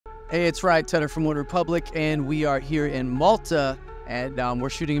Hey, it's Ryan Tedder from OneRepublic, and we are here in Malta, and we're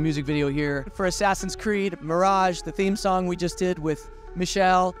shooting a music video here for Assassin's Creed Mirage, the theme song we just did with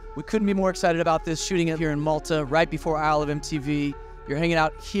Michelle. We couldn't be more excited about this, shooting it here in Malta, right before Isle of MTV. You're hanging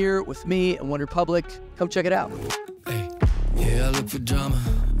out here with me and OneRepublic. Come check it out. Hey, yeah, I look for drama.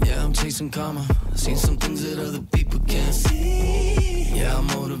 Yeah, I'm chasing karma. Seen some things that other people can't see. Yeah, I'm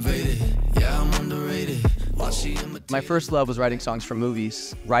motivated. Yeah, I'm underrated. My first love was writing songs for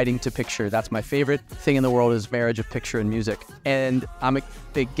movies, writing to picture. That's my favorite thing in the world, is marriage of picture and music. And I'm a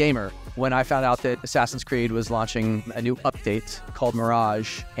big gamer. When I found out that Assassin's Creed was launching a new update called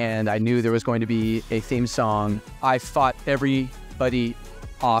Mirage, and I knew there was going to be a theme song, I fought everybody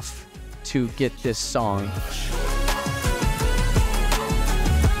off to get this song.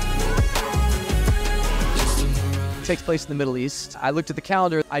 It takes place in the Middle East. I looked at the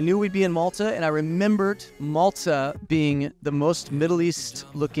calendar. I knew we'd be in Malta, and I remembered Malta being the most Middle East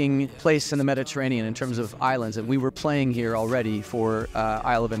looking place in the Mediterranean in terms of islands, and we were playing here already for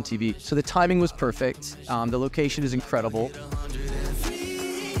Isle of MTV. So the timing was perfect. The location is incredible.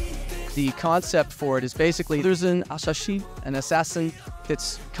 The concept for it is basically there's an assassin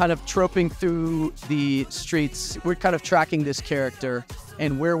that's kind of troping through the streets. We're kind of tracking this character,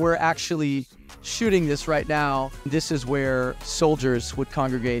 and where we're actually shooting this right now, this is where soldiers would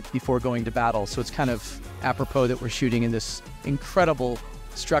congregate before going to battle. So it's kind of apropos that we're shooting in this incredible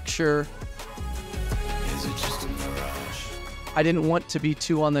structure. Is it just a mirage? I didn't want to be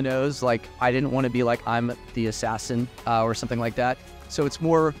too on the nose. Like, I didn't want to be like, I'm the assassin or something like that. So it's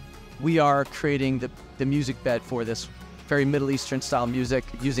more, we are creating the music bed for this very Middle Eastern style music,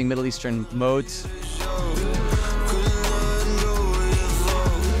 using Middle Eastern modes.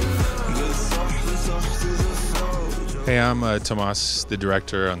 Hey, I'm Tomas, the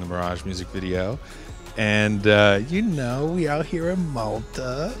director on the Mirage music video, and you know, we out here in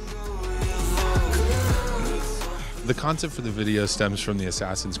Malta. The concept for the video stems from the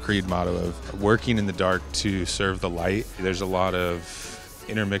Assassin's Creed motto of working in the dark to serve the light. There's a lot of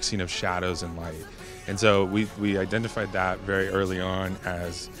intermixing of shadows and light, and so we identified that very early on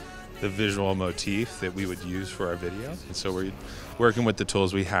as the visual motif that we would use for our video. And so we're working with the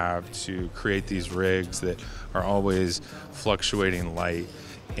tools we have to create these rigs that are always fluctuating light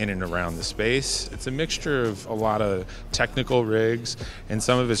in and around the space. It's a mixture of a lot of technical rigs, and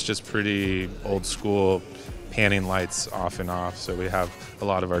some of it's just pretty old school panning lights off and off. So we have a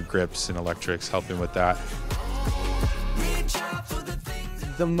lot of our grips and electrics helping with that.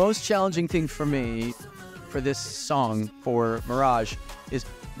 The most challenging thing for me for this song, for Mirage, is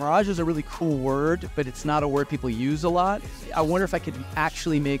Mirage is a really cool word, but it's not a word people use a lot. I wonder if I could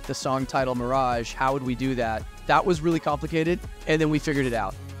actually make the song title Mirage. How would we do that? That was really complicated, and then we figured it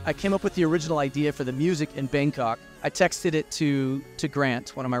out. I came up with the original idea for the music in Bangkok. I texted it to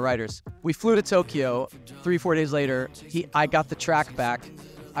Grant, one of my writers. We flew to Tokyo. 3-4 days later, I got the track back.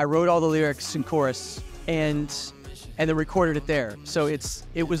 I wrote all the lyrics and chorus, and then recorded it there. So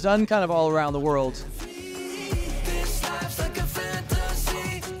it was done kind of all around the world.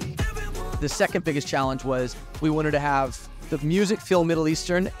 The second biggest challenge was we wanted to have the music feel Middle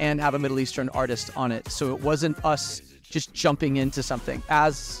Eastern and have a Middle Eastern artist on it. So it wasn't us just jumping into something.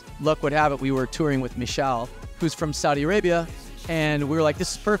 As luck would have it, we were touring with Michelle, who's from Saudi Arabia, and we were like,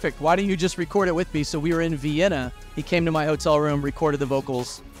 this is perfect. Why don't you just record it with me? So we were in Vienna. He came to my hotel room, recorded the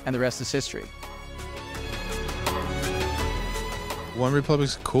vocals, and the rest is history.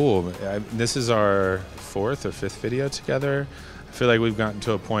 OneRepublic's cool. This is our 4th or 5th video together. I feel like we've gotten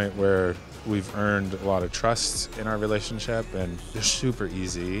to a point where we've earned a lot of trust in our relationship, and they're super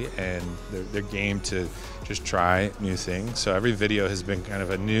easy, and they're game to just try new things. So every video has been kind of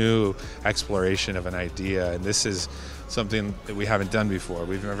a new exploration of an idea, and this is something that we haven't done before.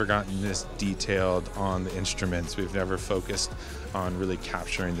 We've never gotten this detailed on the instruments. We've never focused on really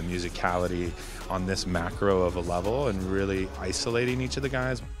capturing the musicality on this macro of a level and really isolating each of the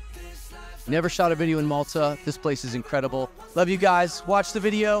guys. Never shot a video in Malta. This place is incredible. Love you guys. Watch the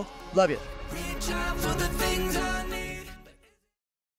video. Love you.